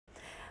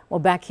Well,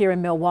 back here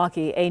in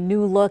Milwaukee, a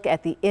new look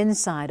at the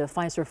inside of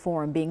Fiserv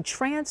Forum being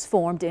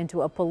transformed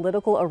into a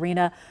political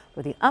arena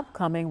for the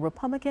upcoming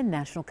Republican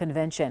National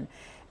Convention.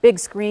 Big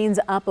screens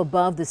up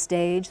above the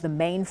stage. The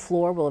main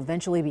floor will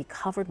eventually be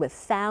covered with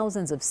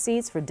thousands of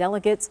seats for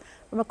delegates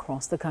from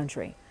across the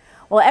country.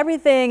 Well,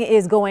 everything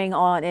is going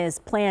on as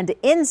planned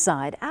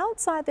inside.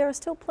 Outside, there are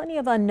still plenty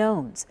of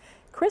unknowns.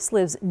 Chris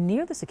lives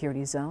near the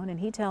security zone,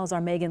 and he tells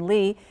our Megan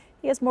Lee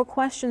he has more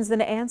questions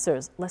than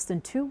answers less than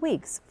 2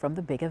 weeks from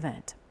the big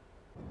event.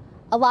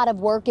 A lot of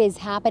work is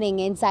happening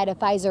inside of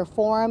Fiserv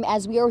Forum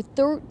as we are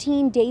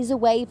 13 days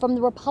away from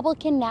the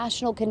Republican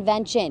National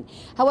Convention.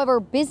 However,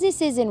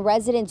 businesses and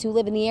residents who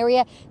live in the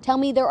area tell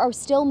me there are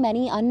still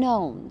many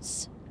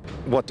unknowns.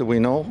 What do we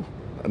know?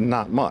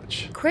 Not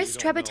much. Chris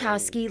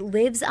Trebatoski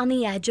lives on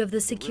the edge of the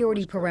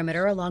security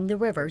perimeter along the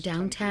river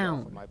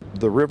downtown.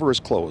 The river is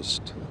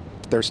closed.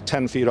 There's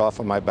 10 feet off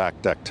of my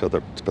back deck to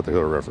the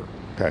river.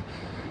 Okay.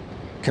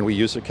 Can we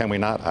use it? Can we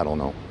not? I don't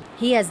know.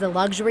 He has the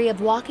luxury of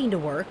walking to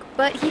work,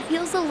 but he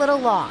feels a little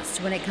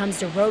lost when it comes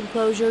to road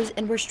closures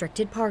and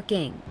restricted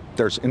parking.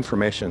 There's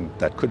information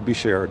that could be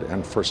shared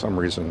and for some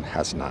reason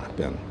has not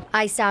been.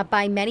 I stopped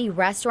by many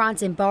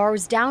restaurants and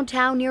bars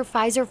downtown near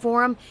Fiserv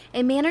Forum,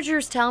 and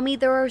managers tell me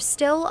there are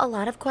still a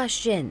lot of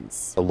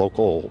questions. The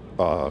local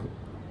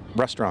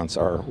restaurants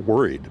are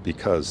worried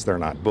because they're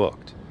not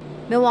booked.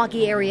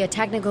 Milwaukee Area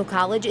Technical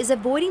College is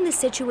avoiding the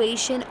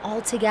situation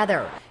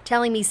altogether,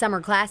 telling me summer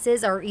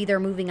classes are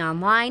either moving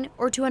online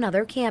or to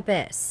another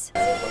campus.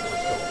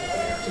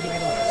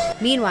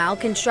 Meanwhile,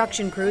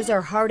 construction crews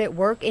are hard at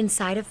work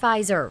inside of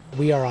Fiserv.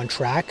 We are on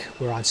track.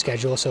 We're on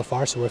schedule so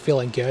far, so we're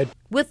feeling good.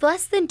 With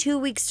less than 2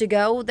 weeks to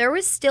go, there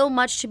is still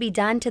much to be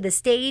done to the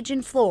stage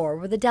and floor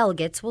where the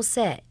delegates will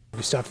sit.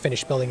 We still have to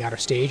finish building out our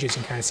stage, as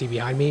you can kind of see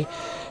behind me.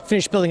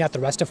 Finish building out the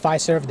rest of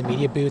Fiserv, the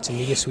media booths and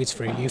media suites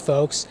for you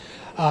folks,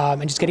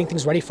 and just getting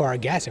things ready for our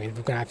guests. I mean,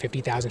 we're going to have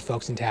 50,000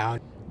 folks in town.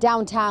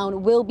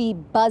 Downtown will be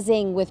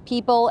buzzing with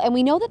people, and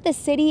we know that the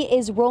city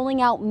is rolling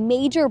out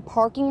major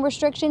parking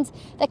restrictions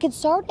that could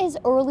start as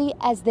early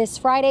as this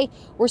Friday.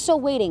 We're still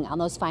waiting on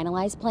those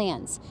finalized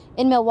plans.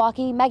 In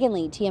Milwaukee, Megan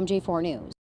Lee, TMJ4 News.